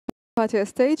Party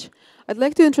stage, I'd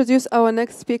like to introduce our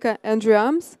next speaker, Andrew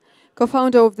Arms,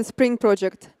 co-founder of the Spring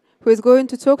Project, who is going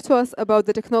to talk to us about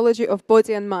the technology of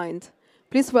body and mind.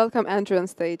 Please welcome Andrew on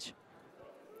stage.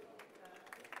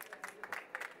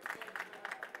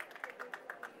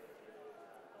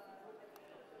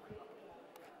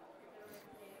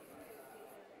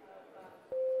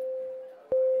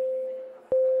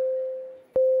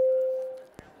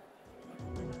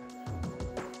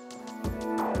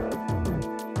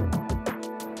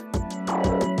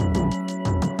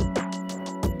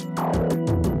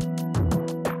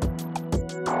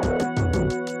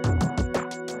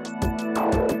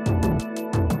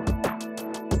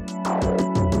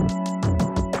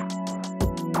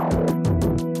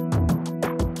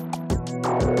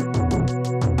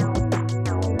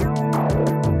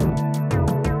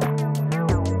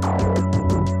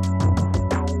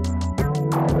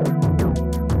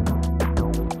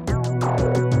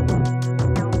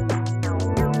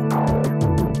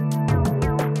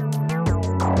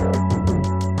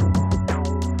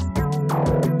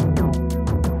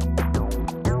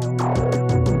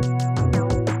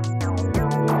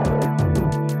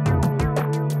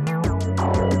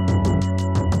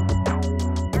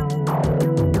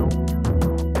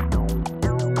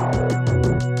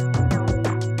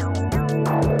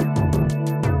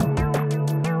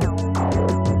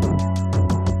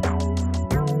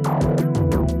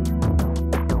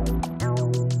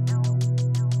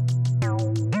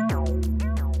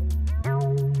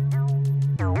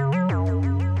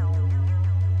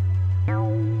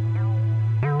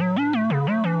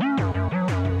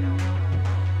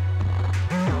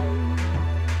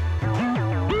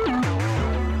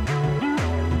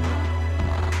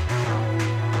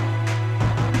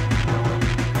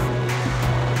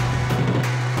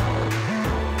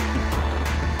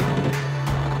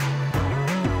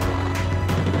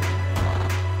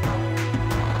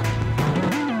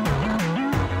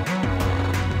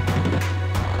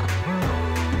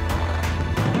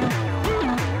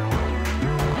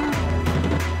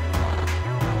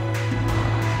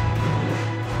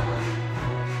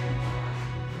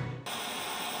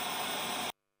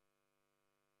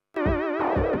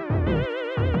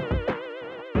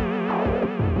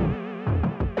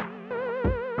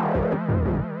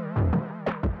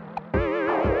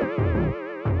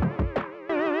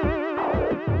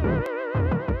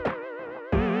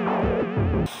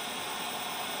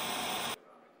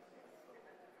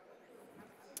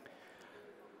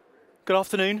 Good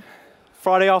afternoon,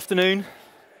 Friday afternoon,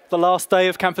 the last day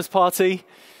of Campus Party.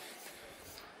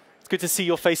 It's good to see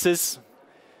your faces.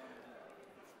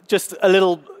 Just a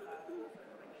little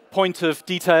point of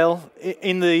detail.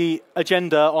 In the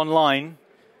agenda online,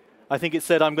 I think it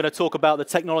said I'm going to talk about the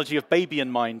technology of baby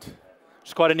in mind,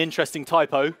 which is quite an interesting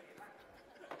typo.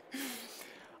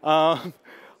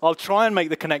 I'll try and make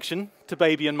the connection to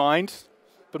baby in mind,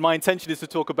 but my intention is to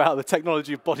talk about the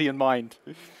technology of body and mind.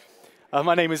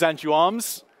 My name is Andrew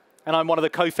Arms, and I'm one of the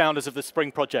co-founders of the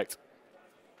Spring Project.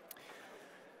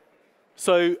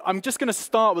 So I'm just going to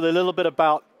start with a little bit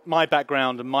about my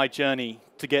background and my journey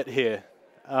to get here,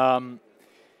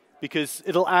 because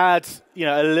it'll add,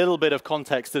 a little bit of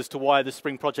context as to why the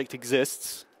Spring Project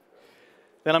exists.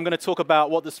 Then I'm going to talk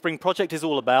about what the Spring Project is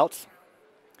all about.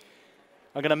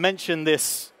 I'm going to mention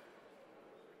this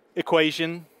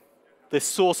equation, this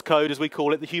source code, as we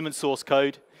call it, the human source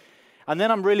code. And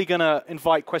then I'm really going to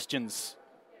invite questions,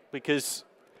 because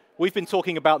we've been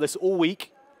talking about this all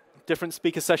week, different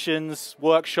speaker sessions,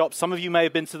 workshops. Some of you may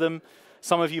have been to them.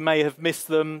 Some of you may have missed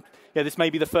them. Yeah, this may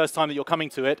be the first time that you're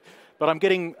coming to it. But I'm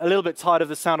getting a little bit tired of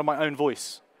the sound of my own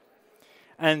voice.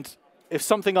 And if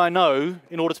something I know,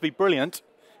 in order to be brilliant,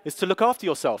 is to look after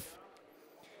yourself.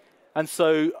 And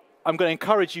so I'm going to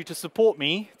encourage you to support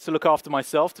me to look after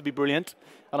myself, to be brilliant.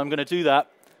 And I'm going to do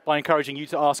that by encouraging you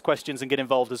to ask questions and get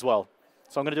involved as well.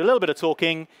 So I'm going to do a little bit of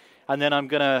talking, and then I'm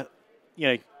going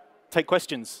to, take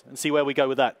questions and see where we go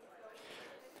with that.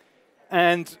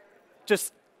 And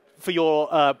just for your,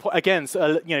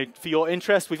 for your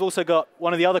interest, we've also got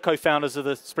one of the other co-founders of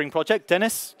the Spring Project,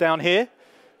 Dennis, down here.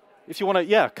 If you want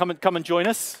to, come and join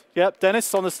us. Yep,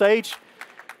 Dennis on the stage.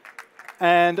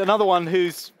 And another one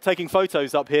who's taking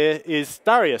photos up here is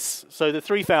Darius. So the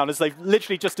three founders, they've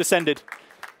literally just descended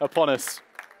upon us.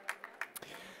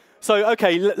 So,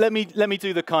 okay, let me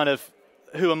do the kind of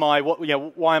who am I,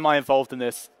 why am I involved in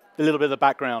this, a little bit of the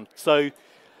background. So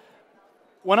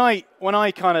when I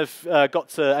kind of got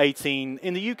to 18,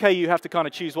 in the UK you have to kind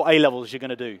of choose what A-levels you're going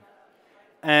to do.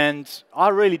 And I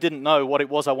really didn't know what it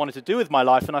was I wanted to do with my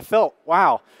life, and I felt,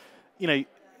 wow,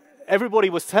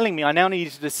 everybody was telling me I now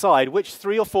needed to decide which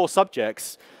 3 or 4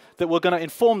 subjects that were going to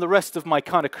inform the rest of my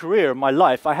kind of career and my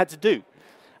life, I had to do.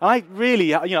 And I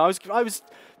really, I was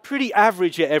pretty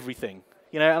average at everything,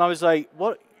 and I was like,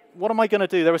 what am I going to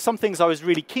do? There were some things I was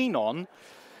really keen on,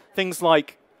 things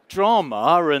like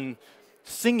drama and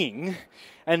singing,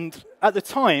 and at the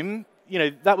time,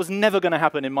 that was never going to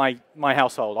happen in my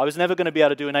household. I was never going to be able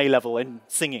to do an A-level in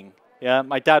singing. Yeah,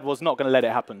 my dad was not going to let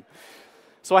it happen.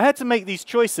 So I had to make these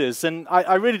choices, and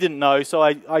I really didn't know, so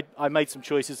I made some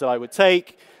choices that I would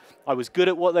take. I was good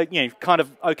at what they, kind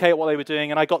of okay at what they were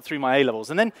doing, and I got through my A-levels.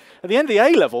 And then at the end of the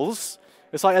A-levels,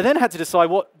 it's like I then had to decide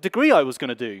what degree I was going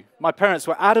to do. My parents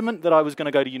were adamant that I was going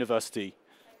to go to university.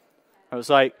 I was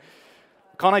like,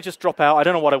 can't I just drop out? I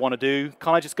don't know what I want to do.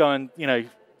 Can't I just go and,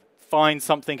 find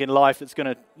something in life that's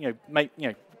going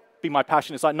to, be my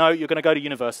passion? It's like, no, you're going to go to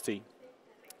university.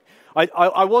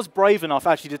 I was brave enough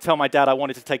actually to tell my dad I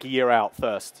wanted to take a year out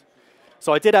first.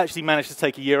 So I did actually manage to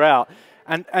take a year out.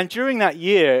 And during that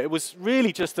year, it was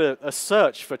really just a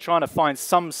search for trying to find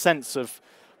some sense of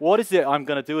what is it I'm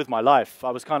going to do with my life.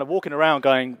 I was kind of walking around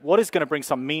going, what is going to bring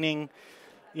some meaning?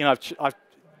 I've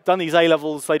done these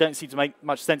A-levels. They don't seem to make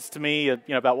much sense to me,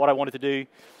 about what I wanted to do.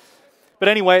 But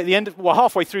anyway, at the end,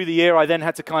 halfway through the year, I then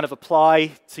had to kind of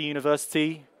apply to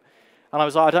university. And I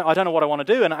was like, I don't know what I want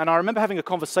to do. And I remember having a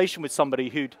conversation with somebody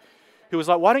who was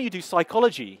like, why don't you do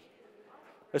psychology?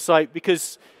 It's like,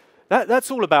 because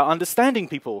that's all about understanding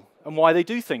people and why they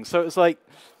do things. So it was like,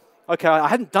 okay, I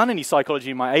hadn't done any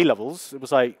psychology in my A-levels. It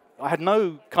was like, I had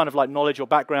no kind of like knowledge or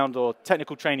background or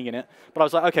technical training in it. But I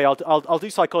was like, okay, I'll do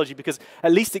psychology because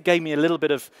at least it gave me a little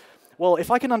bit of, well,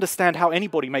 if I can understand how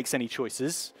anybody makes any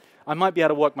choices, I might be able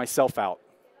to work myself out.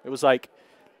 It was like,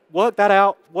 work that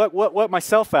out, work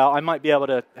myself out, I might be able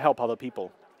to help other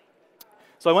people.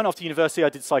 So I went off to university, I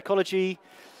did psychology.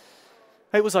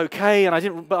 It was okay, and I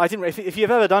didn't. If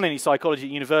you've ever done any psychology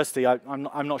at university,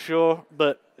 I'm not sure,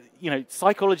 but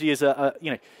psychology is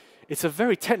it's a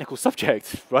very technical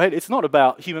subject, right? It's not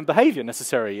about human behavior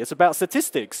necessarily. It's about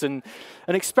statistics and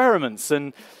experiments,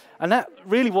 and that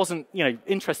really wasn't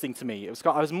interesting to me.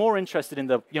 I was more interested in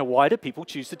the why do people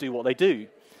choose to do what they do.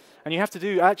 And you have to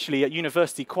do, actually, at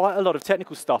university, quite a lot of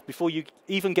technical stuff before you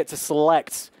even get to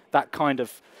select that kind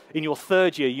of, in your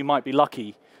third year, you might be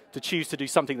lucky to choose to do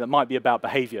something that might be about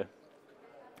behavior.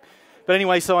 But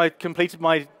anyway, so I completed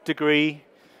my degree.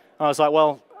 I was like,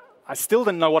 well, I still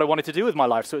didn't know what I wanted to do with my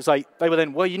life. So it's like, they were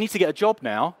then, well, you need to get a job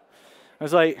now. I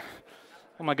was like,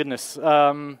 oh my goodness.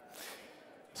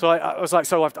 So I was like,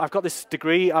 so I've got this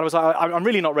degree. I was like, I'm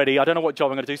really not ready. I don't know what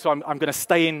job I'm going to do, so I'm going to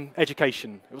stay in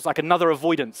education. It was like another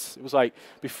avoidance. It was like,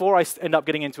 before I end up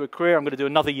getting into a career, I'm going to do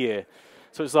another year.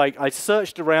 So it's like, I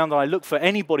searched around and I looked for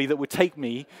anybody that would take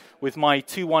me with my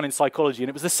 2-1 in psychology, and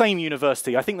it was the same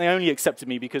university. I think they only accepted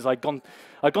me because I'd gone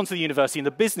to the university, and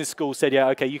the business school said, yeah,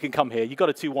 okay, you can come here. You got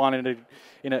a 2-1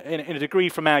 in a degree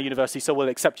from our university, so we'll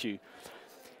accept you.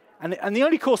 And the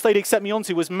only course they'd accept me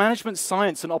onto was management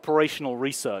science and operational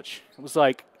research. It was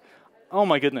like, oh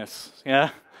my goodness, yeah.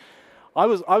 I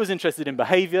was interested in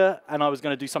behavior, and I was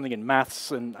going to do something in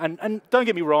maths. And don't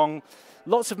get me wrong,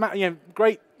 lots of math,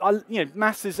 great.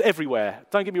 Maths is everywhere.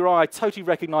 Don't get me wrong. I totally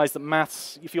recognize that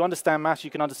maths. If you understand maths, you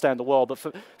can understand the world.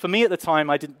 But for me at the time,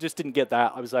 I just didn't get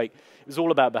that. I was like, it was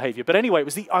all about behavior. But anyway, it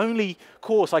was the only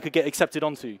course I could get accepted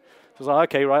onto. So I was like,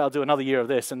 okay, right, I'll do another year of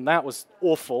this, and that was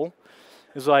awful.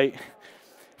 It was like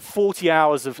 40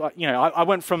 hours of, I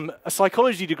went from a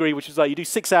psychology degree, which was like you do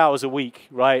 6 hours a week,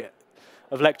 right,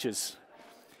 of lectures.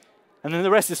 And then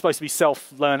the rest is supposed to be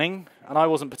self-learning, and I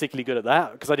wasn't particularly good at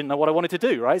that because I didn't know what I wanted to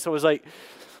do, right? So I was like,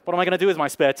 what am I going to do with my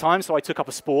spare time? So I took up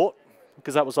a sport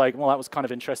because that was like, well, that was kind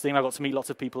of interesting. I got to meet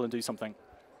lots of people and do something.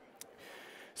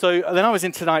 So then I was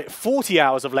into like 40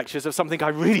 hours of lectures of something I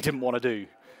really didn't want to do.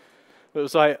 But it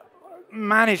was like,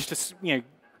 managed to,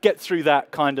 get through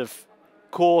that kind of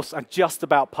course and just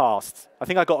about passed. I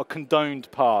think I got a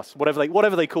condoned pass,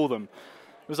 whatever they call them.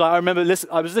 It was like, I remember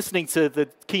I was listening to the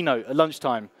keynote at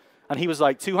lunchtime, and he was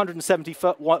like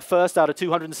 271st out of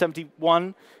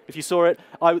 271, if you saw it.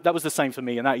 That was the same for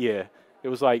me in that year. It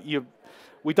was like,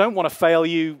 we don't want to fail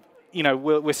you.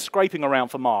 We're scraping around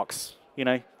for marks.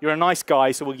 You're a nice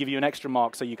guy, so we'll give you an extra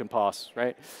mark so you can pass,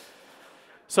 right?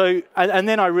 So, and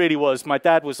then I really was, my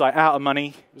dad was like out of money.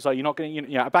 It was like, you're not going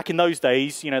to, back in those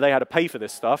days, they had to pay for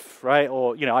this stuff, right?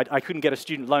 Or, I couldn't get a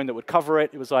student loan that would cover it.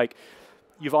 It was like,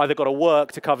 you've either got to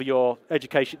work to cover your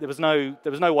education. There was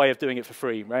no way of doing it for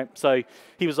free, right? So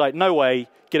he was like, no way,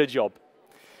 get a job.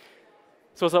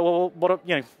 So I was like, well,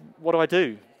 what do I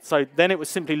do? So then it was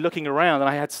simply looking around, and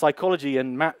I had psychology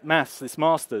and maths, this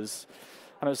master's.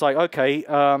 And it was like, okay,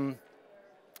 I'll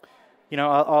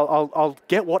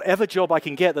get whatever job I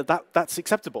can get that's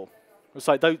acceptable, It was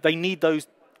like they need those.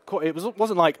 It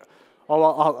wasn't like, oh,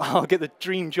 I'll get the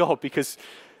dream job because,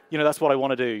 that's what I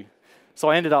want to do. So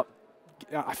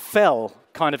I fell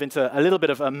kind of into a little bit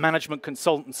of a management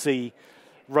consultancy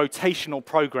rotational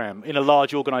program in a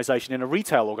large organization, in a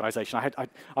retail organization.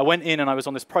 I went in and I was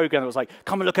on this program that was like,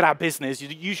 come and look at our business,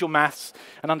 use your maths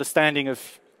and understanding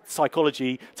of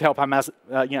psychology to help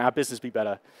our business be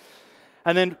better.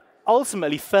 And then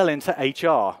ultimately fell into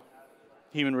HR,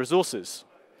 human resources.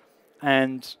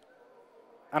 And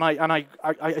I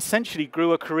essentially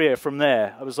grew a career from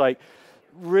there. I was like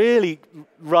really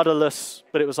rudderless,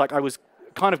 but it was like I was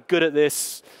kind of good at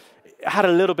this, had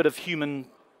a little bit of human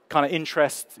kind of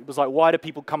interest. It was like, why do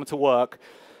people come to work?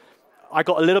 I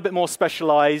got a little bit more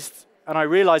specialized, and I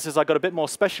realized as I got a bit more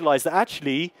specialized that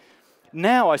actually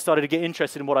now I started to get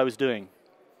interested in what I was doing.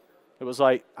 It was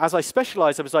like, as I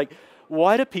specialized, I was like,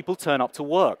 why do people turn up to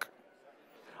work?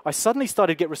 I suddenly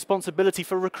started to get responsibility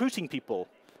for recruiting people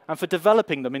and for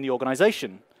developing them in the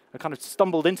organization. I kind of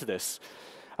stumbled into this.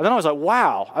 And then I was like,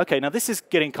 wow, okay, now this is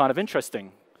getting kind of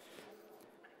interesting.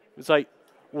 It's like,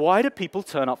 why do people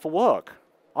turn up for work?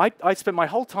 I spent my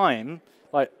whole time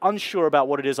like unsure about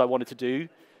what it is I wanted to do,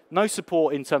 no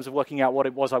support in terms of working out what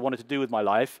it was I wanted to do with my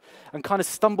life, and kind of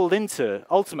stumbled into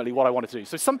ultimately what I wanted to do.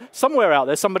 So somewhere out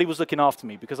there, somebody was looking after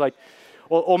me because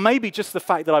or maybe just the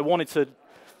fact that I wanted to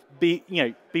be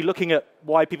looking at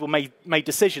why people made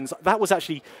decisions. That was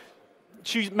actually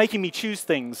making me choose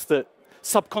things that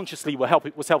subconsciously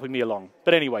was helping me along.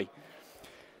 But anyway,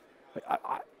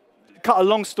 I cut a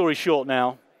long story short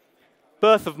now.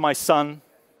 Birth of my son,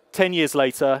 10 years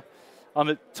later, I'm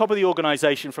at the top of the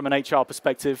organization from an HR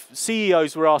perspective.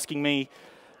 CEOs were asking me,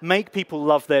 make people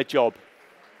love their job.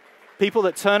 People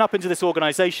that turn up into this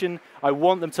organization, I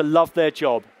want them to love their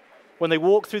job. When they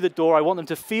walk through the door, I want them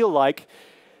to feel like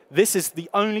this is the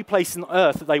only place on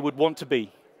earth that they would want to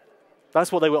be.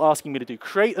 That's what they were asking me to do.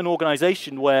 Create an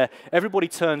organization where everybody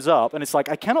turns up and it's like,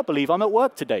 I cannot believe I'm at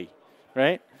work today,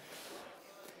 right?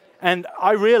 And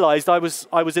I realized I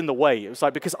was in the way. It was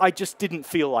like, because I just didn't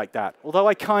feel like that. Although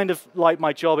I kind of liked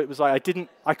my job, it was like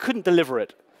I couldn't deliver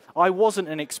it. I wasn't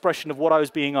an expression of what I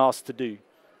was being asked to do.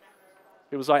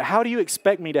 It was like, how do you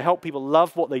expect me to help people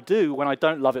love what they do when I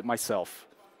don't love it myself?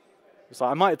 It's like,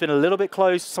 I might have been a little bit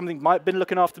close, something might have been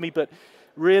looking after me, but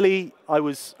really, I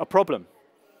was a problem.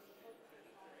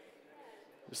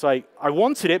 It's like, I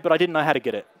wanted it, but I didn't know how to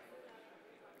get it.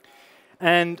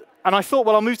 And I thought,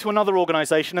 well, I'll move to another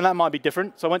organization, and that might be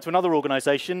different. So I went to another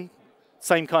organization,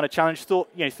 same kind of challenge.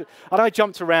 And I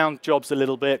jumped around jobs a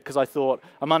little bit because I thought,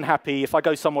 I'm unhappy. If I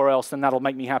go somewhere else, then that'll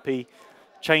make me happy.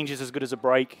 Change is as good as a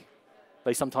break,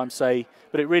 they sometimes say.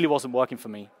 But it really wasn't working for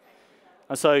me.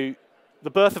 And so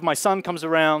the birth of my son comes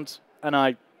around, and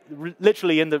I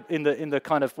literally in the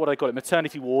kind of, what I call it,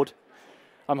 maternity ward,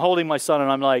 I'm holding my son,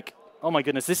 and I'm like, oh my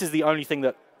goodness, this is the only thing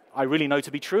that I really know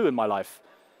to be true in my life.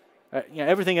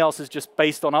 Everything else is just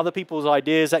based on other people's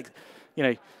ideas,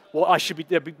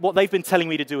 what they've been telling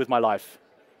me to do with my life.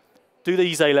 Do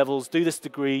these A-levels, do this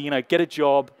degree, get a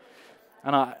job.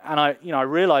 And I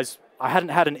realized I hadn't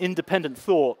had an independent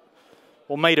thought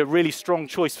or made a really strong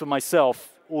choice for myself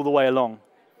all the way along.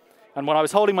 And when I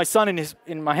was holding my son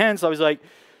in my hands, I was like,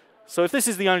 so if this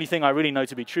is the only thing I really know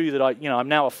to be true, that I'm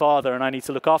now a father and I need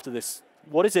to look after this,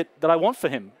 what is it that I want for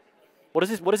him? What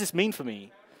does this mean for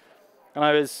me? And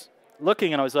I was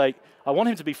looking and I was like, I want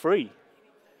him to be free.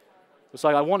 It's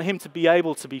like I want him to be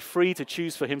able to be free to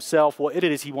choose for himself what it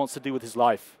is he wants to do with his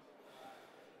life.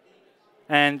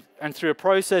 And through a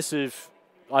process of,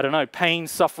 I don't know, pain,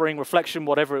 suffering, reflection,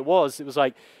 whatever it was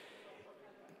like,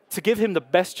 to give him the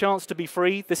best chance to be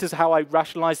free, this is how I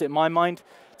rationalized it in my mind,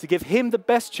 to give him the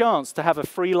best chance to have a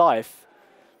free life,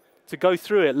 to go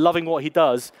through it loving what he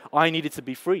does, I needed to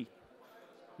be free.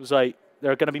 It was like,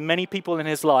 there are going to be many people in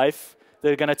his life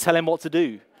that are going to tell him what to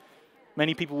do.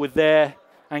 Many people with their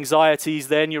anxieties,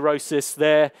 their neurosis,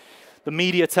 the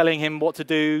media telling him what to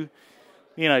do,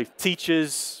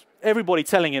 teachers, everybody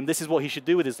telling him this is what he should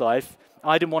do with his life.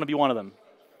 I didn't want to be one of them.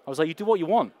 I was like, you do what you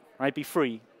want, right? Be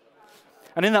free.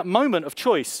 And in that moment of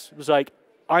choice, it was like,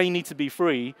 I need to be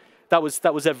free. That was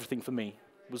everything for me.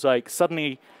 It was like,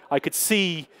 suddenly I could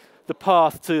see the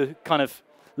path to kind of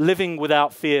living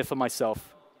without fear for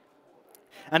myself.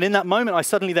 And in that moment, I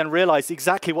suddenly then realized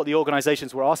exactly what the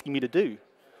organizations were asking me to do.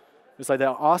 It's like they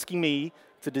were asking me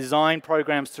to design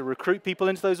programs to recruit people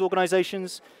into those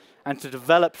organizations and to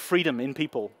develop freedom in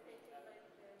people,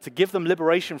 to give them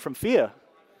liberation from fear.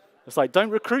 It's like, don't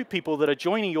recruit people that are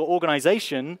joining your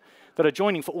organization that are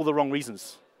joining for all the wrong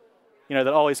reasons. That,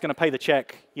 oh, it's going to pay the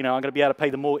check. I'm going to be able to pay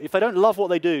them more. If they don't love what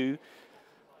they do,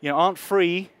 aren't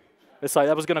free, It's like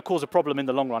that was going to cause a problem in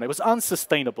the long run. It was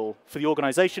unsustainable for the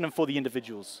organization and for the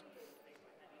individuals.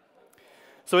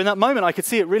 So in that moment, I could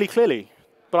see it really clearly,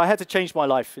 but I had to change my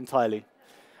life entirely.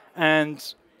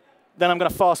 And then I'm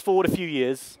going to fast forward a few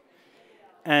years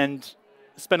and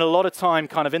spend a lot of time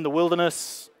kind of in the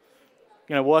wilderness,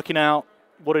 working out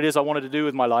what it is I wanted to do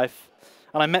with my life.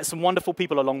 And I met some wonderful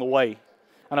people along the way.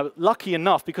 And I was lucky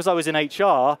enough, because I was in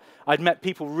HR, I'd met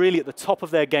people really at the top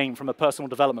of their game from a personal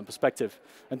development perspective.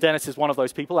 And Dennis is one of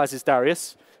those people, as is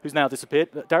Darius, who's now disappeared.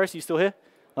 Darius, are you still here?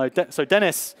 So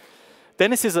Dennis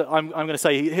is, I'm going to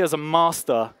say, he is a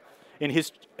master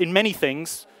in many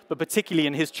things, but particularly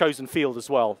in his chosen field as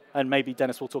well. And maybe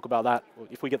Dennis will talk about that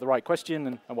if we get the right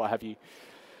question and what have you.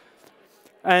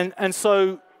 And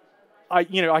so I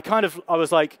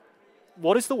was like,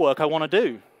 what is the work I want to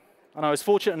do? And I was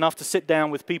fortunate enough to sit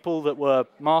down with people that were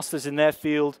masters in their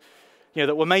field,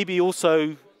 that were maybe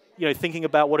also, thinking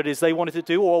about what it is they wanted to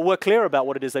do, or were clear about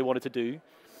what it is they wanted to do.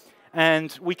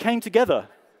 And we came together,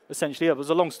 essentially. It was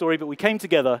a long story, but we came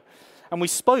together, and we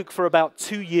spoke for about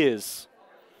 2 years.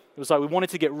 It was like we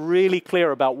wanted to get really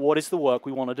clear about what is the work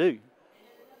we want to do.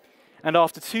 And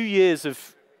after 2 years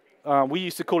of, we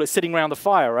used to call it sitting around the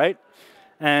fire, right?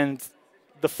 And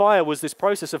the fire was this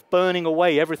process of burning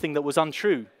away everything that was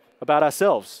untrue about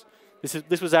ourselves.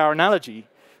 This was our analogy.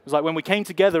 It was like when we came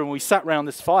together and we sat around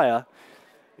this fire,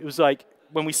 it was like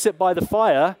when we sit by the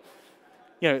fire,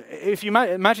 if you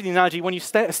imagine the analogy, when you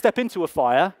step into a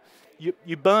fire,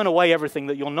 you burn away everything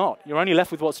that you're not. You're only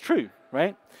left with what's true,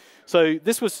 right? So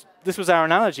this was our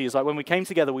analogy. It's like when we came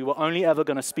together, we were only ever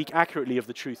going to speak accurately of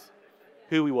the truth,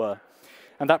 who we were.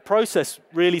 And that process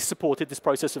really supported this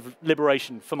process of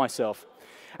liberation for myself.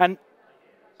 And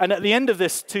at the end of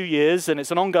this 2 years, and it's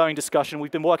an ongoing discussion,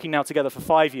 we've been working now together for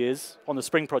 5 years on the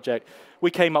Spring Project, we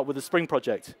came up with the Spring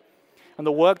Project. And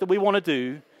the work that we want to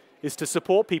do is to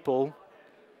support people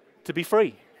to be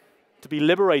free, to be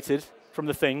liberated from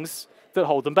the things that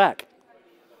hold them back.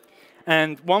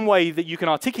 And one way that you can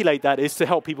articulate that is to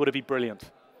help people to be brilliant.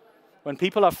 When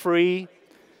people are free,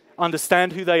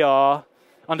 understand who they are,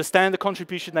 understand the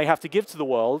contribution they have to give to the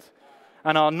world,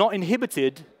 and are not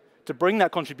inhibited to bring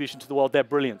that contribution to the world, they're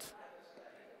brilliant.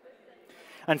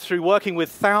 And through working with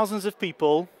thousands of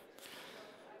people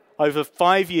over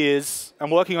 5 years,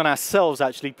 and working on ourselves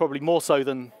actually, probably more so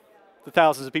than the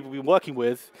thousands of people we've been working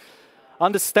with,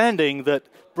 understanding that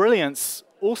brilliance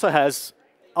also has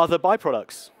other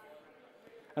byproducts.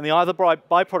 And the other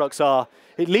byproducts are,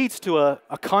 it leads to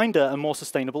a kinder and more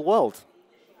sustainable world.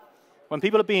 When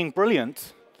people are being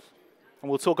brilliant, and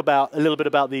we'll talk a little bit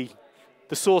about the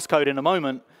source code in a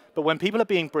moment, but when people are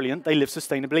being brilliant, they live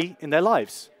sustainably in their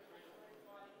lives.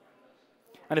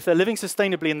 And if they're living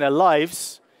sustainably in their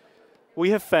lives, we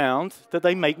have found that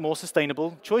they make more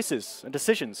sustainable choices and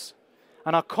decisions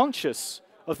and are conscious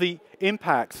of the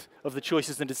impact of the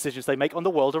choices and decisions they make on the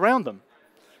world around them.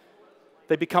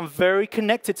 They become very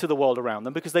connected to the world around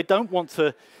them because they don't want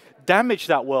to damage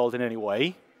that world in any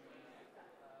way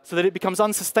so that it becomes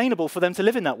unsustainable for them to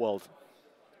live in that world.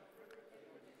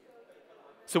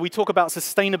 So we talk about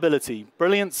sustainability.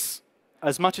 Brilliance,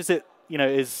 as much as it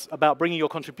is about bringing your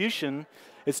contribution,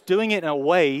 it's doing it in a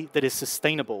way that is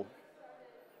sustainable.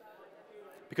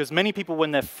 Because many people,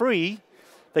 when they're free,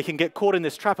 they can get caught in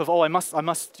this trap of, oh, I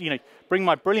must bring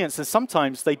my brilliance. And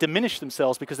sometimes they diminish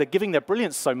themselves because they're giving their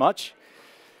brilliance so much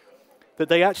that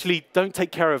they actually don't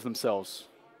take care of themselves.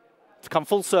 To come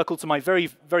full circle to my very,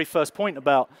 very first point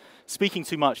about speaking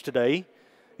too much today,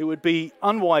 it would be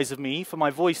unwise of me for my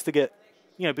voice to get,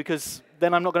 because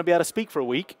then I'm not going to be able to speak for a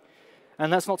week,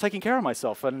 and that's not taking care of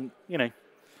myself. And,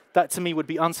 that to me would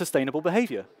be unsustainable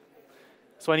behavior.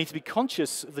 So I need to be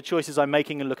conscious of the choices I'm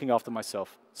making and looking after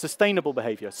myself. Sustainable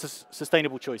behavior,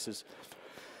 sustainable choices.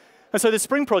 And so the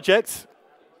Spring Project,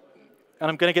 and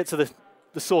I'm going to get to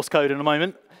the source code in a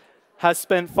moment, has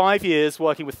spent 5 years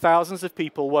working with thousands of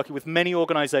people, working with many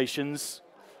organizations,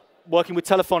 working with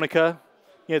Telefonica.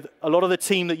 A lot of the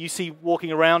team that you see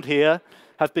walking around here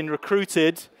have been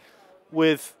recruited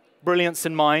with brilliance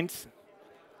in mind,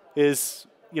 is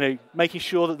making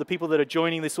sure that the people that are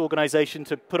joining this organization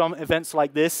to put on events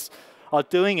like this are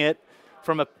doing it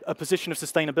from a position of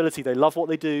sustainability. They love what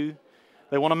they do.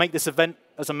 They want to make this event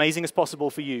as amazing as possible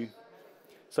for you.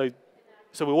 So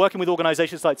we're working with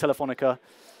organizations like Telefonica.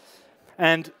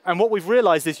 And what we've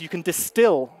realized is you can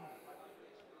distill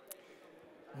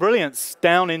brilliance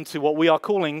down into what we are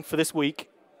calling for this week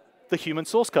the human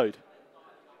source code.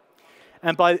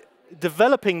 And by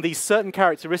developing these certain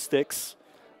characteristics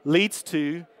leads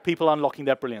to people unlocking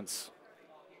their brilliance.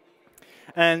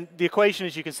 And the equation,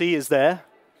 as you can see,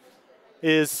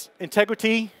 is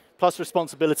integrity plus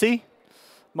responsibility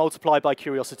multiplied by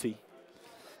curiosity.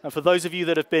 And for those of you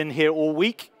that have been here all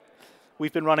week,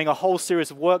 we've been running a whole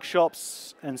series of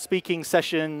workshops and speaking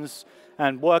sessions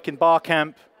and work in bar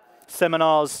camp,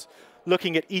 seminars,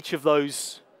 looking at each of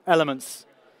those elements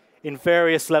in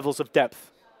various levels of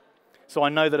depth. So I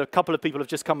know that a couple of people have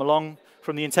just come along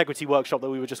from the integrity workshop that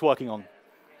we were just working on.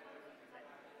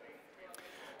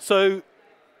 So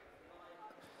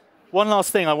one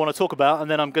last thing I want to talk about, and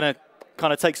then I'm going to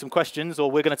kind of take some questions, or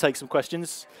we're going to take some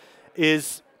questions,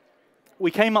 is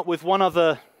we came up with one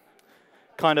other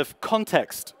kind of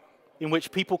context in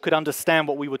which people could understand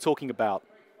what we were talking about.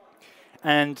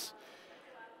 And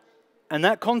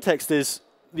that context is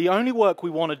the only work we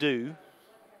want to do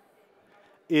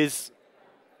is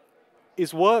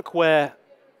work where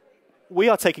we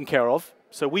are taken care of,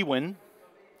 so we win.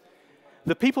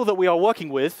 The people that we are working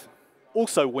with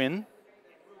also win.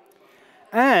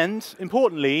 And,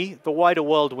 importantly, the wider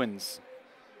world wins.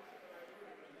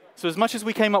 So as much as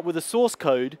we came up with a source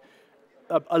code,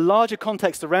 a larger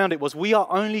context around it was we are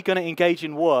only going to engage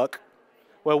in work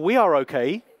where we are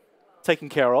okay, taken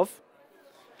care of.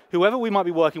 Whoever we might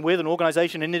be working with, an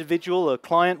organization, an individual, a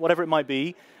client, whatever it might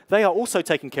be, they are also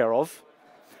taken care of.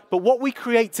 But what we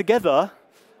create together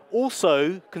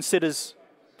also considers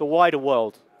the wider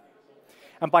world.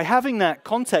 And by having that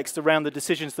context around the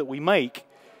decisions that we make,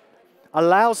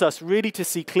 allows us really to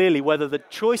see clearly whether the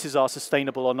choices are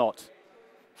sustainable or not,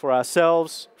 for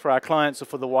ourselves, for our clients, or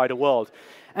for the wider world.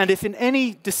 And if in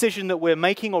any decision that we're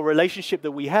making or relationship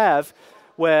that we have,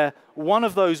 where one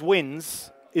of those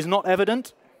wins is not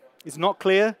evident, is not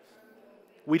clear,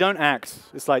 we don't act.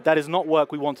 It's like that is not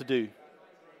work we want to do.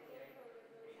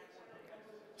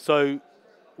 So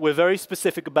we're very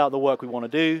specific about the work we want to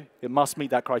do. It must meet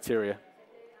that criteria.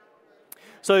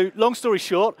 So long story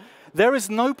short, there is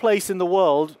no place in the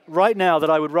world right now that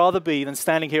I would rather be than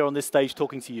standing here on this stage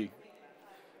talking to you.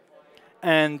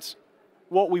 And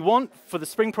what we want for the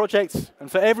Spring Project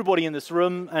and for everybody in this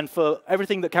room and for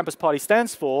everything that Campus Party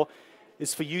stands for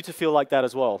is for you to feel like that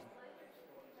as well.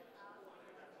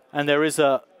 And there is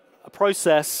a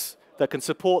process that can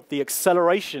support the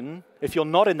acceleration, if you're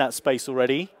not in that space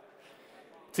already,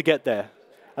 to get there.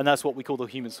 And that's what we call the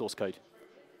human source code.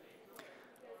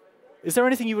 Is there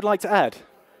anything you would like to add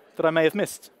that I may have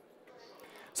missed?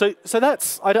 So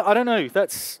that's, I don't know,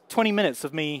 that's 20 minutes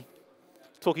of me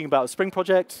talking about the Spring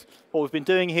Project, what we've been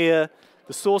doing here,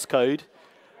 the source code.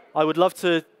 I would love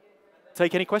to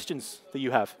take any questions that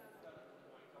you have.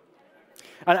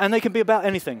 And they can be about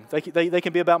anything. They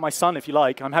can be about my son, if you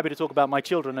like. I'm happy to talk about my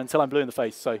children until I'm blue in the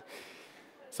face.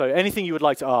 So anything you would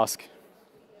like to ask.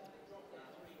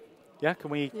 Yeah,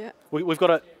 can we? Yeah. We've got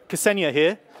a Ksenia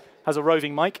here, has a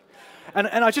roving mic. And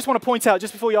I just want to point out,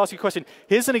 just before you ask your question,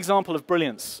 here's an example of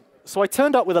brilliance. So I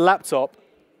turned up with a laptop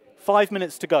 5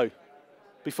 minutes to go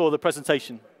before the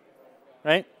presentation,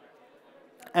 right?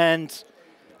 And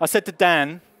I said to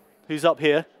Dan, who's up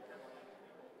here,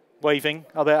 waving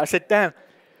up there, I said, Dan,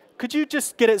 could you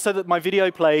just get it so that my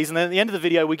video plays, and then at the end of the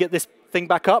video, we get this thing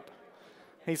back up?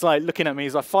 He's like looking at me,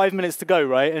 he's like, 5 minutes to go,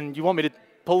 right? And you want me to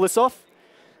pull this off?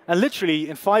 And literally,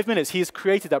 in 5 minutes, he has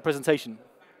created that presentation.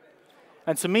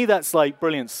 And to me, that's like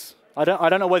brilliance. I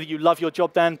don't know whether you love your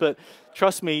job, Dan, but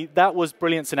trust me, that was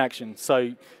brilliance in action.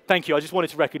 So thank you. I just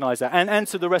wanted to recognize that. And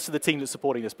to the rest of the team that's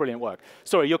supporting this brilliant work.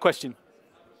 Sorry, your question.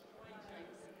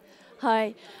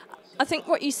 Hi. I think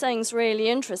what you're saying is really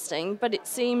interesting, but it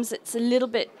seems it's a little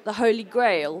bit the holy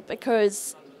grail,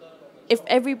 because if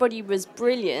everybody was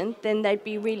brilliant, then they'd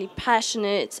be really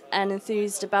passionate and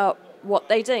enthused about what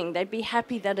they're doing. They'd be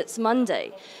happy that it's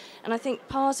Monday. And I think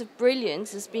part of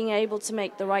brilliance is being able to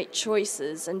make the right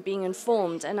choices and being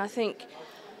informed. And I think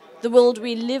the world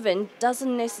we live in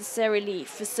doesn't necessarily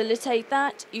facilitate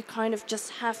that. You kind of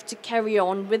just have to carry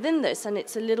on within this. And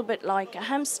it's a little bit like a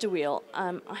hamster wheel.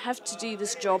 I have to do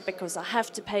this job because I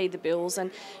have to pay the bills.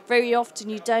 And very often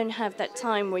you don't have that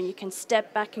time where you can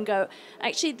step back and go,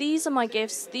 actually, these are my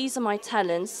gifts, these are my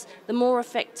talents. The more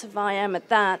effective I am at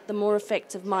that, the more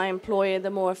effective my employer,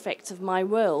 the more effective my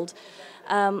world.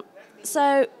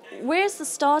 So where's the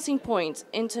starting point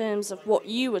in terms of what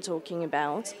you were talking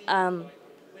about? And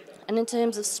in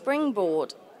terms of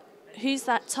Springboard, who's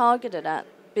that targeted at?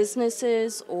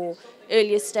 Businesses or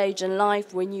earlier stage in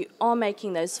life when you are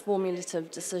making those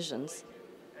formulative decisions?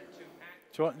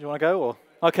 Do you want to go? Or?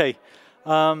 Okay.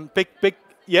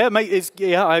 Yeah, mate,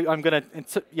 I'm going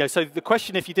to, yeah, so the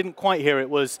question, if you didn't quite hear it,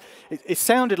 was, it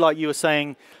sounded like you were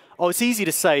saying, oh, it's easy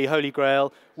to say, Holy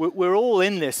Grail, we're all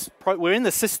in this, we're in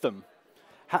the system.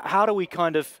 How do we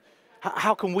kind of,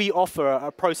 how can we offer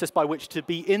a process by which to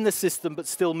be in the system but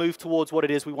still move towards what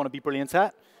it is we want to be brilliant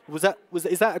at? Is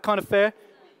that a kind of fair?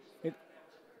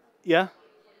 Yeah?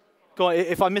 Go on,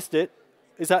 if I missed it,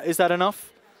 is that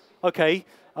enough? Okay.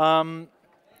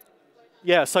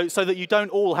 Yeah, so that you don't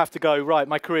all have to go, right,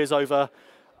 my career's over.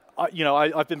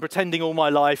 I've been pretending all my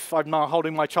life. I'm now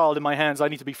holding my child in my hands. I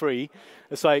need to be free.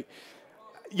 It's like,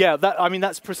 yeah,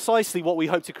 that's precisely what we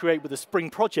hope to create with the Spring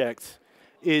Project,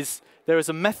 is there is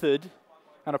a method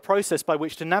and a process by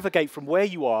which to navigate from where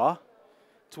you are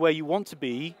to where you want to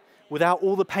be without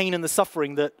all the pain and the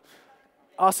suffering that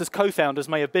us as co-founders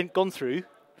may have gone through.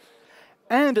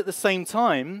 And at the same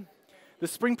time, the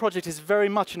Spring Project is very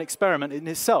much an experiment in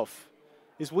itself,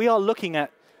 is we are looking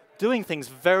at doing things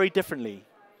very differently.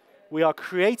 We are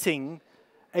creating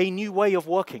a new way of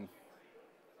working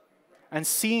and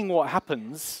seeing what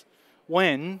happens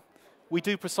when we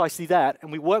do precisely that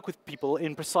and we work with people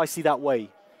in precisely that way.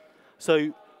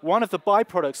 So one of the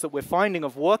byproducts that we're finding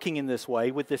of working in this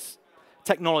way with this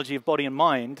technology of body and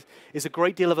mind is a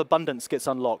great deal of abundance gets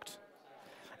unlocked.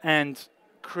 And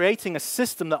creating a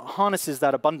system that harnesses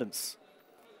that abundance,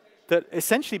 that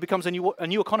essentially becomes a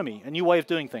new economy, a new way of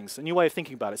doing things, a new way of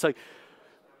thinking about it. So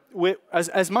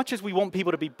as much as we want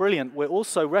people to be brilliant, we're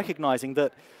also recognizing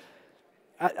that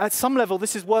at some level,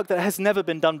 this is work that has never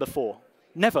been done before.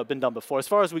 Never been done before, as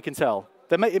far as we can tell.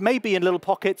 It may be in little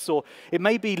pockets, or it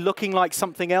may be looking like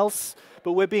something else,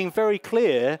 but we're being very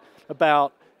clear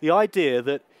about the idea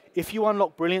that if you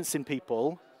unlock brilliance in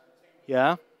people,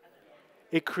 yeah,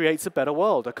 it creates a better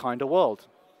world, a kinder world.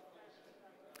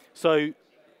 So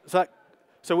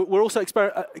we're also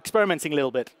experimenting a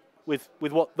little bit with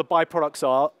what the byproducts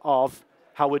are of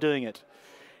how we're doing it.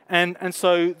 And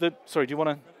so, sorry, do you want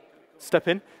to step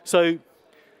in? So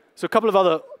a couple of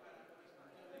other,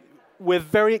 we're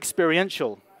very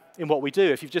experiential in what we do.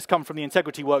 If you've just come from the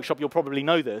integrity workshop, you'll probably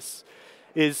know this,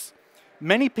 is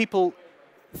many people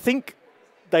think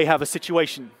they have a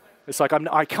situation. It's like,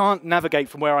 I can't navigate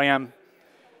from where I am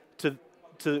to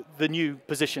the new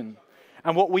position.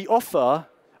 And what we offer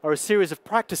are a series of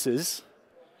practices,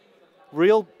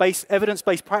 real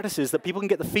evidence-based practices that people can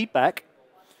get the feedback,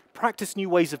 practice new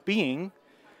ways of being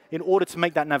in order to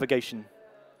make that navigation.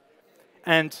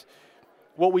 And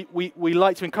what we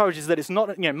like to encourage is that it's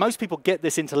not, most people get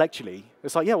this intellectually.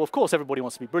 It's like, yeah, well, of course, everybody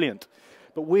wants to be brilliant.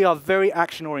 But we are very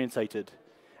action-orientated,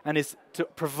 and is to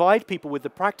provide people with the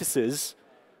practices,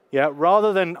 yeah,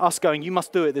 rather than us going, you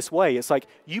must do it this way. It's like,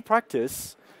 you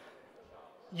practice,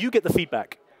 you get the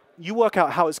feedback. You work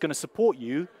out how it's going to support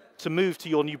you to move to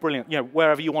your new brilliant,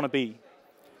 wherever you want to be.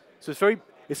 So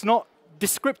it's not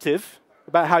descriptive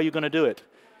about how you're going to do it.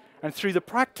 And through the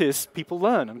practice, people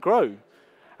learn and grow.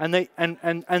 And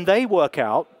they work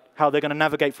out how they're going to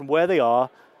navigate from where they are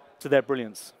to their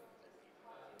brilliance.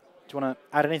 Do you want to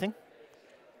add anything?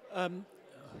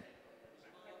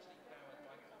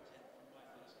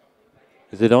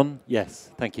 Is it on? Yes,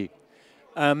 thank you.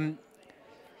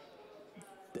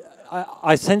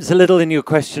 I sense a little in your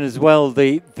question as well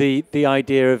the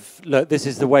idea of, look, this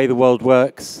is the way the world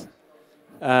works.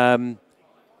 You're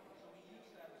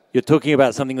talking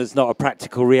about something that's not a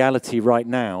practical reality right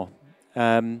now.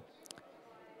 And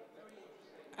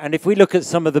if we look at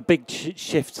some of the big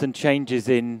shifts and changes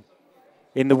in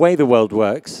the way the world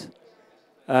works,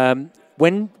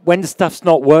 when stuff's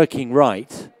not working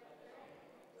right,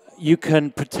 you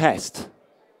can protest,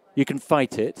 you can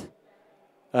fight it,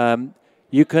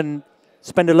 you can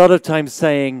spend a lot of time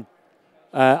saying,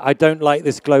 I don't like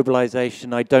this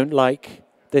globalization, I don't like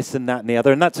this and that and the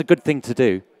other, and that's a good thing to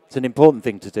do. It's an important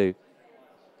thing to do.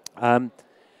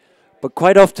 But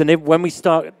quite often, when we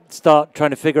start trying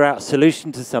to figure out a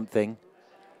solution to something,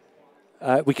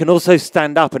 we can also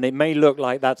stand up, and it may look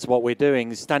like that's what we're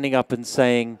doing, standing up and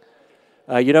saying,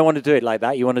 you don't want to do it like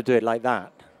that, you want to do it like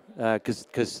that, because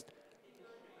it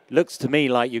looks to me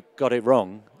like you got it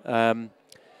wrong.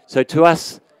 So to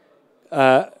us,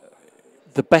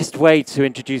 the best way to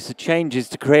introduce a change is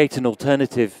to create an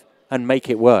alternative and make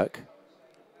it work.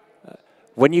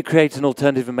 When you create an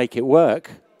alternative and make it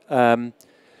work,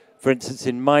 for instance,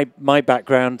 in my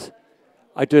background,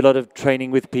 I do a lot of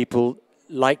training with people,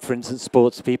 like, for instance,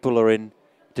 sports people, or in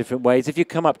different ways. If you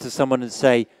come up to someone and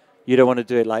say, you don't want to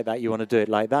do it like that, you want to do it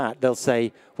like that, they'll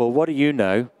say, well, what do you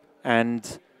know?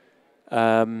 And,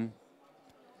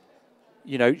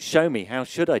 show me, how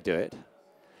should I do it?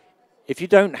 If you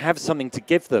don't have something to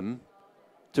give them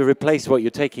to replace what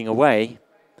you're taking away,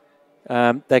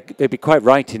 they'd be quite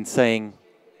right in saying,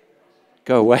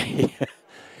 go away.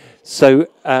 So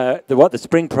what the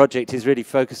Spring Project is really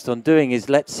focused on doing is,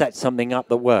 let's set something up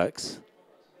that works.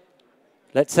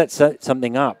 Let's set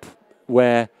something up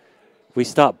where we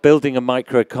start building a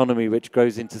microeconomy which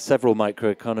grows into several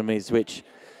microeconomies, which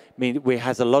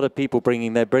has a lot of people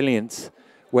bringing their brilliance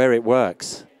where it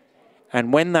works.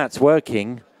 And when that's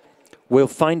working, we'll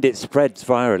find it spreads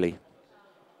virally.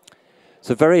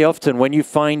 So very often when you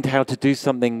find how to do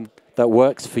something that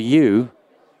works for you,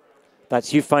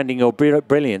 that's you finding your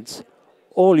brilliance,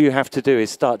 all you have to do is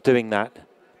start doing that,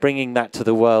 bringing that to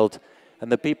the world,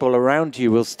 and the people around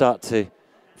you will start to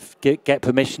get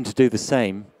permission to do the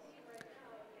same.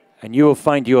 And you will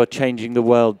find you are changing the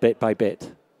world bit by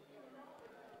bit.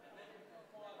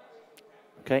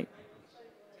 Okay?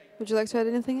 Would you like to add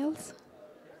anything else?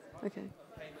 Okay.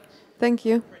 Thank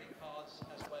you.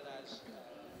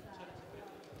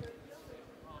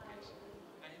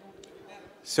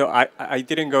 So I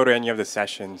didn't go to any of the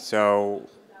sessions, so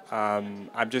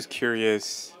I'm just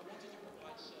curious,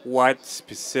 what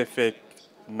specific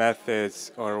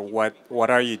methods or what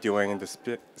are you doing in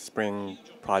the Spring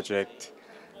Project?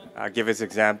 Give us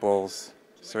examples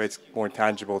so it's more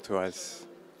tangible to us.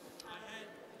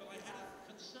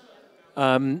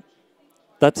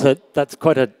 That's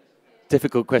quite a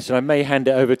difficult question. I may hand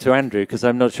it over to Andrew because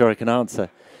I'm not sure I can answer.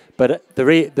 But the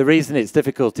reason it's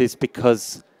difficult is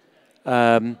because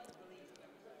Andrew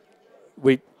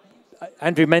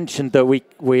mentioned that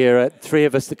we're three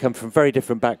of us that come from very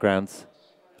different backgrounds,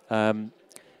 and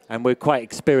we're quite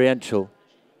experiential.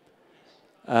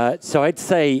 So I'd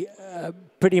say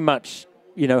pretty much,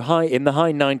 in the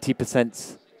high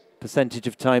 90% percentage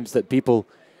of times that people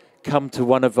come to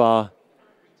one of our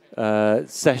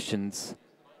sessions,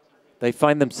 they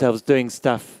find themselves doing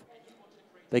stuff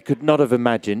they could not have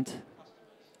imagined.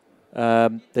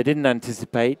 They didn't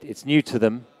anticipate. It's new to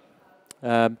them,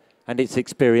 and it's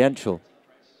experiential.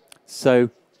 So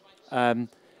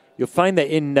you'll find that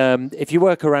if you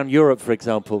work around Europe, for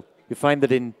example, you find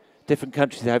that in different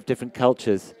countries they have different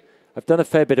cultures. I've done a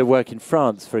fair bit of work in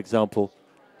France, for example,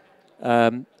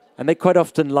 and they quite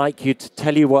often like you to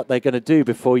tell you what they're going to do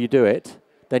before you do it.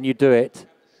 Then you do it,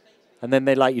 and then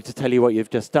they like you to tell you what you've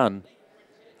just done.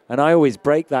 And I always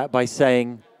break that by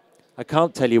saying, I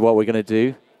can't tell you what we're going to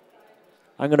do.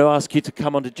 I'm going to ask you to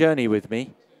come on a journey with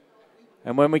me,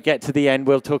 and when we get to the end,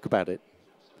 we'll talk about it.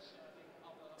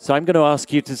 So I'm going to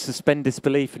ask you to suspend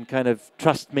disbelief and kind of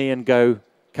trust me and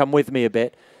come with me a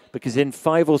bit, because in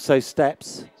 5 or so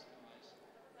steps,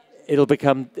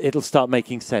 it'll start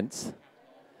making sense.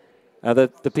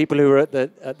 The people who were at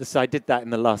the side did that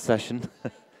in the last session.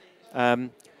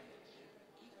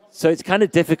 So it's kind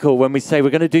of difficult when we say we're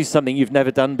going to do something you've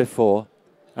never done before,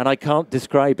 and I can't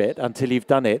describe it until you've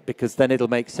done it, because then it'll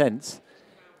make sense.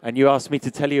 And you ask me to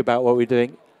tell you about what we're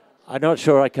doing. I'm not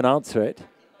sure I can answer it.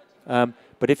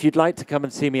 But if you'd like to come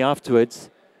and see me afterwards,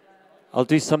 I'll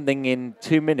do something in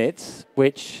 2 minutes,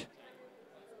 which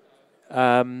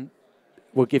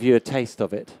will give you a taste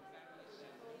of it.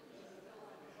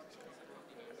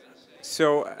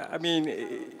 So, I mean,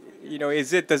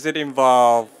 does it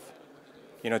involve,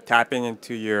 tapping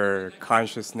into your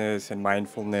consciousness and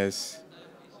mindfulness,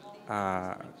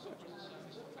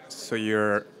 so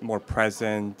you're more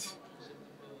present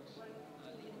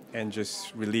and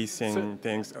just releasing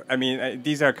things? I mean,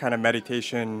 these are kind of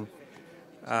meditation.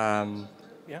 Yeah,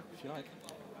 if you like.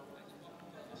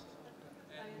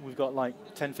 We've got like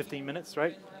 10, 15 minutes,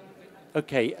 right?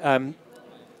 Okay.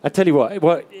 I tell you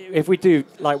what, if we do,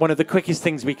 like, one of the quickest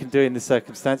things we can do in this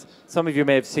circumstance, some of you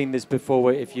may have seen this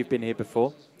before if you've been here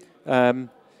before. So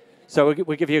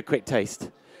we'll give you a quick taste.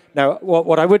 Now,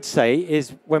 what I would say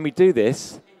is when we do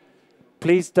this,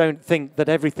 please don't think that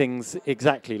everything's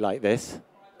exactly like this.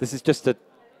 This is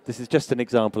just an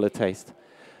example, a taste.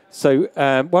 So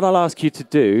what I'll ask you to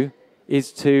do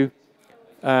is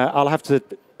I'll have to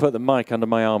put the mic under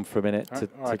my arm for a minute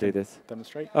to do this.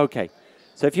 Demonstrate. Okay.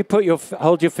 So if you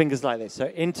hold your fingers like this, so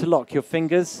interlock your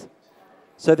fingers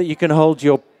so that you can hold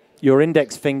your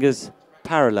index fingers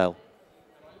parallel.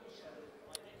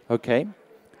 Okay.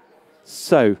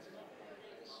 So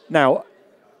now,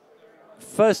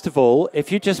 first of all,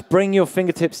 if you just bring your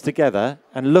fingertips together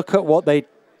and look at what they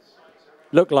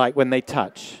look like when they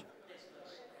touch.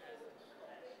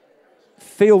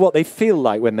 Feel what they feel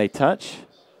like when they touch.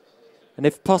 And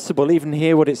if possible, even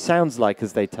hear what it sounds like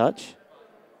as they touch.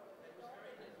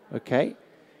 Okay?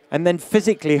 And then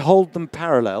physically hold them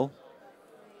parallel.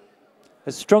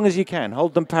 As strong as you can.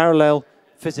 Hold them parallel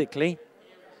physically.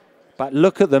 But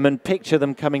look at them and picture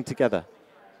them coming together.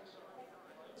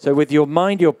 So with your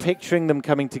mind, you're picturing them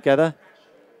coming together.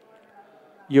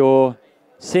 You're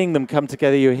seeing them come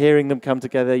together. You're hearing them come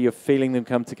together. You're feeling them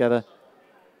come together.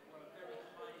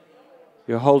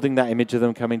 You're holding that image of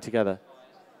them coming together.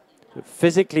 So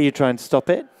physically, you try and stop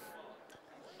it.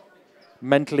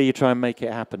 Mentally, you try and make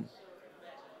it happen.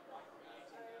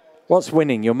 What's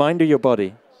winning, your mind or your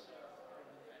body?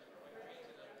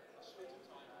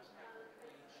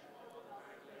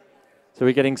 So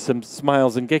we're getting some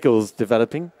smiles and giggles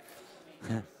developing.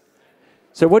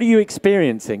 So what are you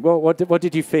experiencing? What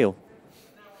did you feel?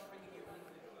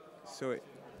 So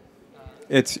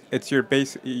it's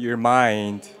your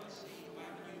mind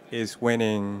is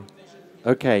winning.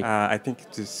 Okay. I think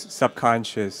it's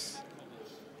subconscious.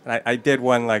 I did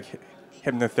one like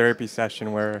hypnotherapy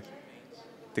session where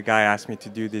the guy asked me to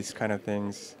do these kind of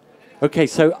things. Okay,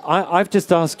 so I've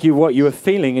just asked you what you were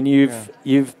feeling, and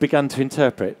you've begun to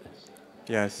interpret.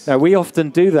 Yes. Now, we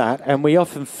often do that, and we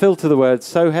often filter the words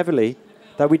so heavily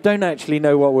that we don't actually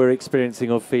know what we're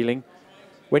experiencing or feeling.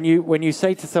 When you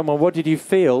say to someone, what did you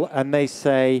feel? And they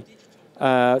say,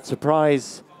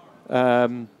 surprise,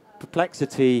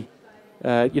 perplexity,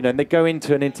 and they go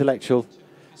into an intellectual.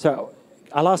 So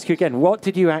I'll ask you again, what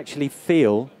did you actually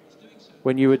feel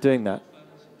when you were doing that?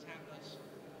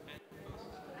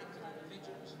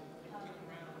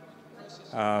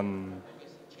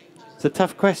 It's a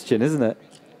tough question, isn't it?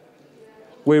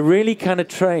 We're really kind of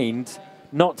trained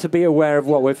not to be aware of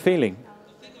what we're feeling.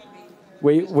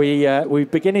 We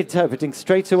begin interpreting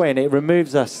straight away, and it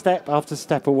removes us step after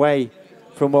step away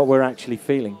from what we're actually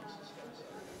feeling.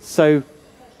 So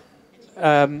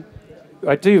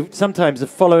I do sometimes a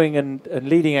following and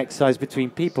leading exercise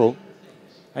between people,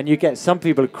 and you get some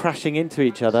people crashing into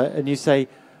each other, and you say,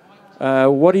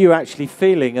 what are you actually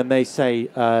feeling? And they say,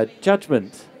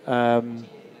 judgment,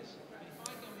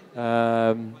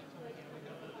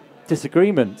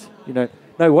 disagreement.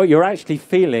 No, what you're actually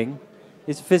feeling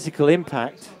is physical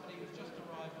impact,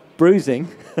 bruising.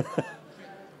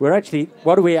 What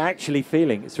are we actually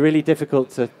feeling? It's really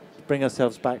difficult to bring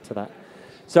ourselves back to that.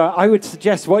 So I would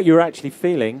suggest what you're actually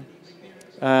feeling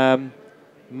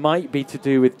might be to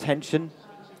do with tension.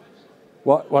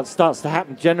 What starts to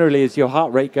happen generally is your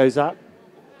heart rate goes up.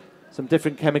 Some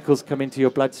different chemicals come into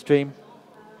your bloodstream.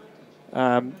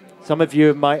 Some of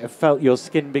you might have felt your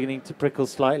skin beginning to prickle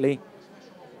slightly.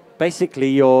 Basically,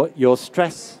 your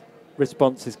stress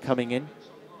response is coming in.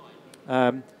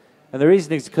 And the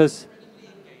reason is because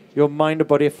your mind and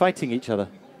body are fighting each other.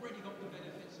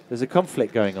 There's a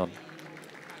conflict going on.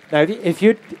 Now, if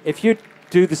you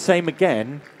do the same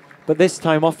again, but this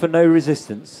time offer no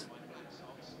resistance,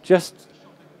 just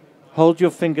hold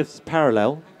your fingers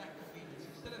parallel,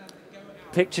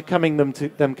 picture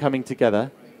them coming together,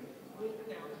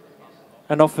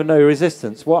 and offer no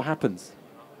resistance. What happens?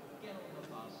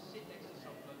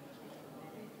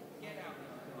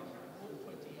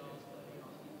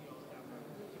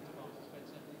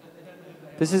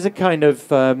 This is a kind of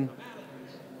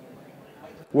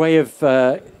way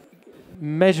of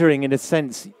measuring, in a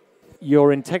sense,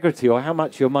 your integrity, or how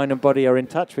much your mind and body are in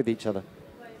touch with each other.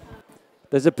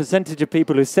 There's a percentage of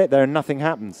people who sit there and nothing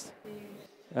happens.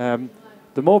 The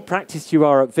more practiced you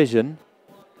are at vision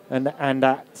and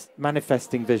at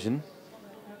manifesting vision,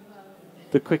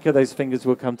 the quicker those fingers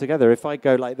will come together. If I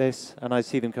go like this and I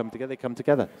see them come together, they come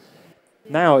together.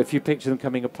 Now, if you picture them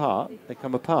coming apart, they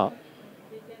come apart.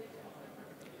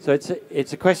 So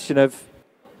it's a question of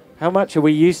how much are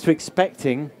we used to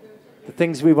expecting the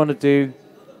things we want to do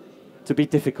to be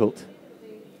difficult.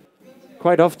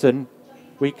 Quite often,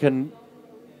 we can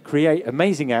create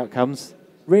amazing outcomes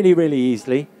really, really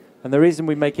easily, and the reason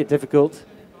we make it difficult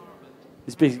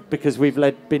is because we've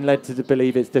been led to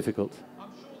believe it's difficult.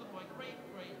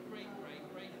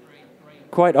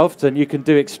 Quite often, you can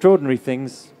do extraordinary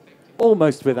things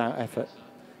almost without effort.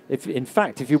 In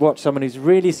fact, if you watch someone who's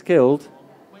really skilled,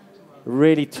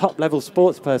 really top-level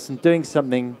sports person doing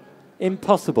something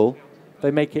impossible,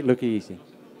 they make it look easy.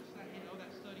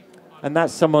 And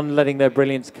that's someone letting their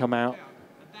brilliance come out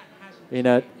in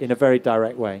a very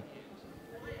direct way.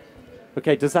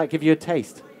 Okay, does that give you a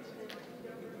taste?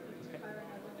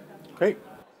 Great.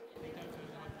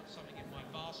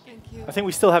 Thank you. I think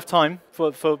we still have time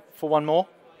for one more.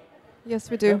 Yes,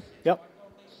 we do. Yep.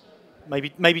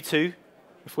 Maybe two,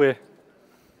 if we're...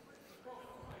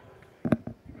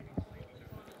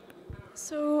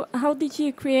 So how did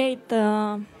you create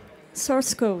the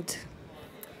source code?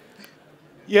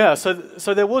 Yeah, so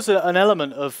there was an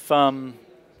element of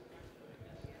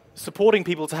supporting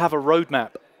people to have a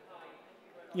roadmap.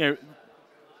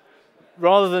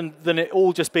 Rather than it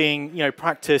all just being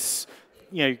practice,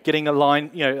 getting a line,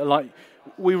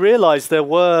 we realized there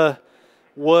were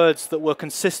words that were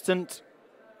consistent.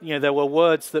 There were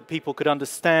words that people could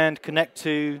understand, connect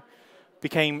to,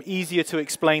 became easier to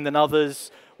explain than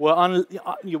others,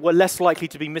 were less likely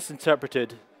to be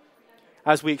misinterpreted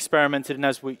as we experimented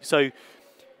and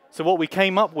so what we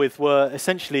came up with were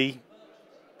essentially,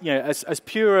 as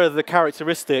pure are the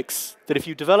characteristics that if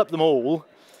you develop them all,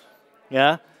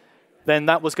 then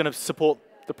that was going to support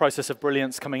the process of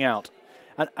brilliance coming out.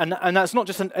 And that's not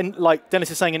just, like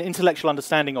Dennis is saying, an intellectual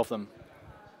understanding of them.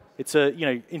 It's a,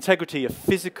 integrity, a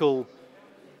physical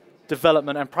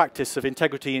development and practice of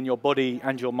integrity in your body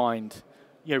and your mind.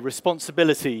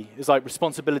 Responsibility is like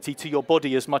responsibility to your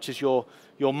body as much as your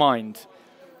mind.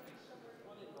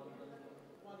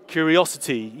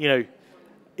 Curiosity,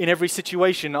 in every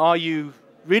situation, are you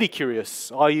really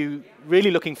curious? Are you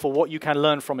really looking for what you can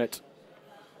learn from it?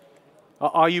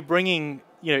 Are you bringing,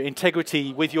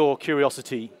 integrity with your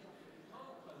curiosity?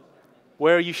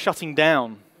 Where are you shutting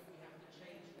down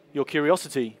your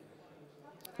curiosity?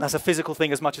 That's a physical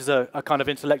thing as much as a kind of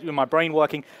intellectual, my brain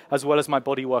working as well as my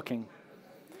body working.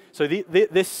 So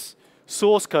this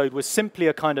source code was simply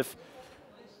a kind of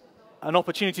an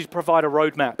opportunity to provide a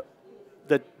roadmap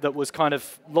that was kind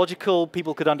of logical,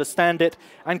 people could understand it,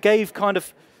 and gave kind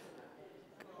of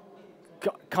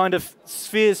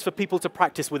spheres for people to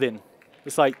practice within.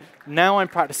 It's like, now I'm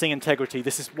practicing integrity.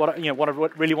 This is what I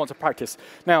really want to practice.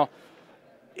 Now,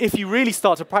 if you really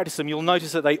start to practice them, you'll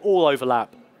notice that they all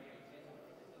overlap.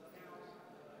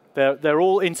 They're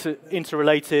all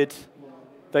interrelated.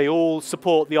 They all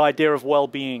support the idea of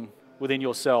well-being within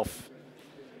yourself.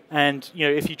 And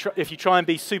if you try and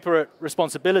be super at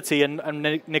responsibility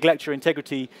and neglect your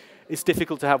integrity, it's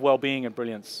difficult to have well-being and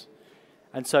brilliance.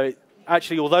 And so,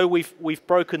 actually, although we've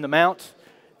broken them out,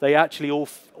 they actually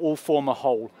all form a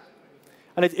whole.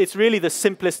 And it's really the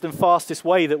simplest and fastest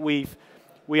way that we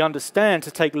understand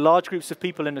to take large groups of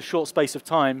people in a short space of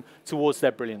time towards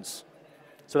their brilliance.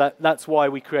 So that's why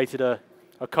we created a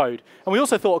code. And we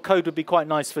also thought a code would be quite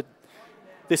nice for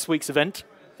this week's event,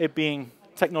 it being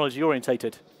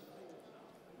technology-orientated.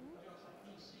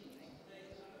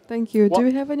 Thank you. Do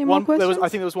we have any more questions? I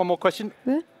think there was one more question.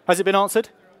 There? Has it been answered?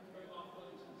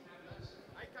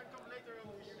 I can come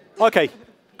later. Okay,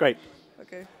 great.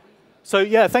 Okay. So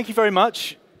yeah, thank you very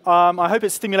much. I hope it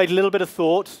stimulated a little bit of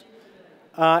thought.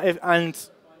 And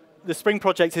the Spring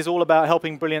Project is all about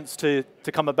helping brilliance to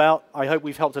come about. I hope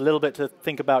we've helped a little bit to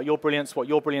think about your brilliance, what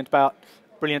you're brilliant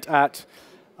at.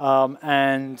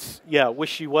 And yeah,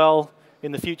 wish you well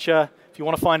in the future. If you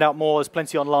want to find out more, there's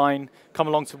plenty online. Come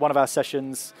along to one of our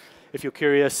sessions if you're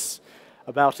curious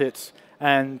about it.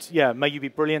 And yeah, may you be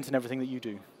brilliant in everything that you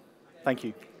do. Thank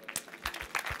you.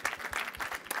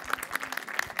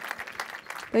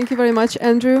 Thank you very much,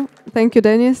 Andrew. Thank you,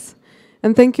 Dennis.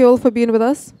 And thank you all for being with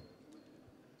us.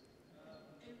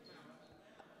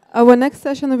 Our next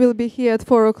session will be here at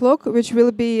 4 o'clock, which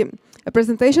will be a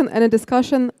presentation and a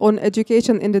discussion on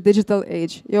education in the digital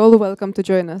age. You're all welcome to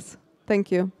join us.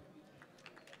 Thank you.